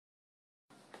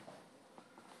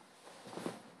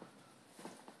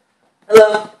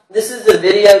Hello, this is a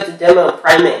video to demo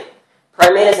Primate.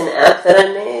 Primate is an app that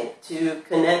I made to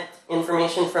connect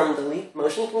information from the Leap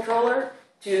motion controller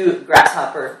to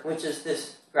Grasshopper, which is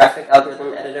this graphic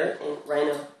algorithm editor in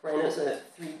Rhino. Rhino is a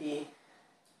 3D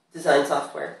design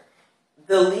software.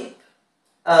 The Leap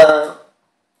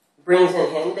brings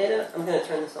in hand data. I'm going to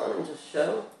turn this on and just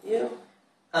show you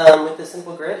with the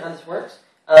simple grid how this works.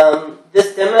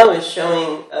 This demo is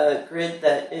showing a grid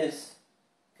that is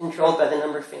controlled by the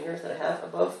number of fingers that I have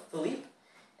above the Leap.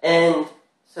 And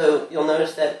so you'll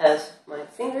notice that as my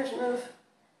fingers move,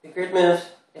 the grid moves.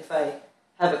 If I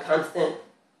have a constant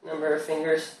number of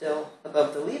fingers still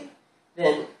above the Leap,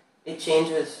 then it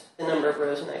changes the number of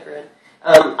rows in that grid.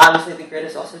 Obviously, the grid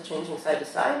is also changing side to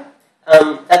side.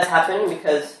 That's happening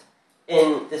because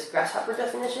in this Grasshopper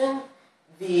definition,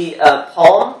 the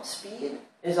palm speed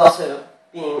is also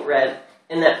being read,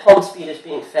 and that palm speed is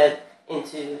being fed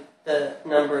into the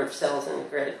number of cells in the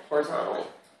grid horizontally.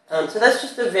 So that's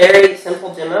just a very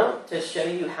simple demo to show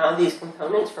you how these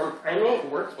components from Primate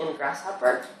work in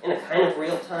Grasshopper in a kind of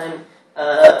real-time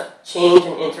change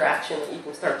and interaction that you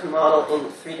can start to model in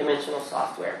three-dimensional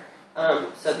software.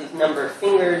 So these number of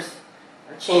fingers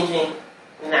are changing,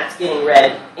 and that's getting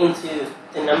read into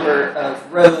the number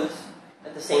of rows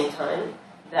at the same time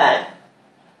that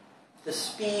the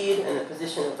speed and the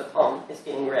position of the palm is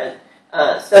getting read.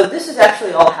 So this is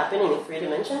actually all happening in 3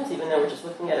 dimensions, even though we're just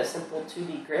looking at a simple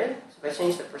 2D grid. So if I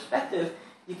change the perspective,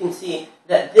 you can see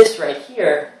that this right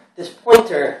here, this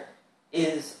pointer,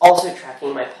 is also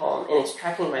tracking my palm, and it's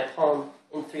tracking my palm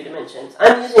in 3 dimensions.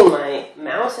 I'm using my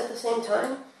mouse at the same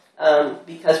time,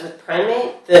 because with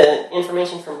Primate, the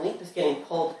information from Leap is getting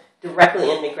pulled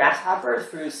directly into Grasshopper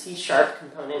through C#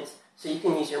 components, so you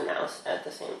can use your mouse at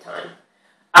the same time.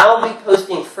 I'll be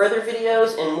posting further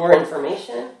videos and more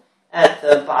information at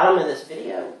the bottom of this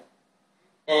video.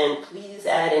 And please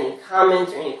add any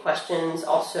comments or any questions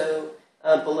also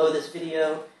below this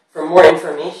video. For more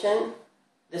information,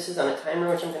 this is on a timer,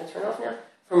 which I'm going to turn off now.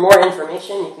 For more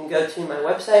information, you can go to my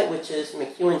website, which is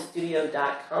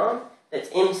mcewenstudio.com. That's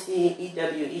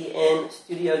M-C-E-W-E-N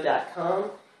studio.com.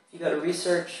 If you go to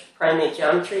Research Primate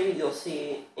Geometry, you'll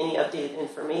see any updated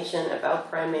information about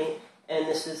Primate. And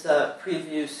this is a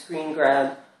preview screen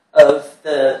grab of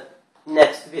the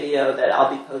next video that I'll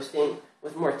be posting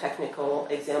with more technical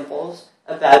examples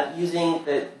about using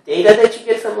the data that you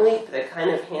get from Leap, the kind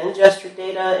of hand gesture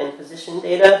data and position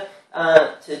data,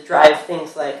 to drive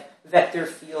things like vector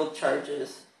field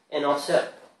charges and also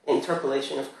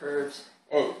interpolation of curves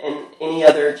and any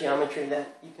other geometry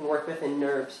that you can work with in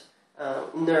NURBS.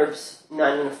 NURBS,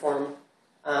 non-uniform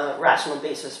rational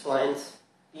basis splines,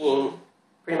 being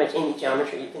pretty much any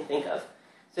geometry you can think of.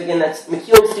 So again, that's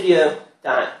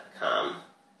mcewenstudio.com,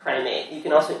 Primate. You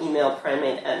can also email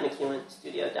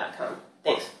primate@mcewenstudio.com.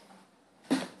 Thanks.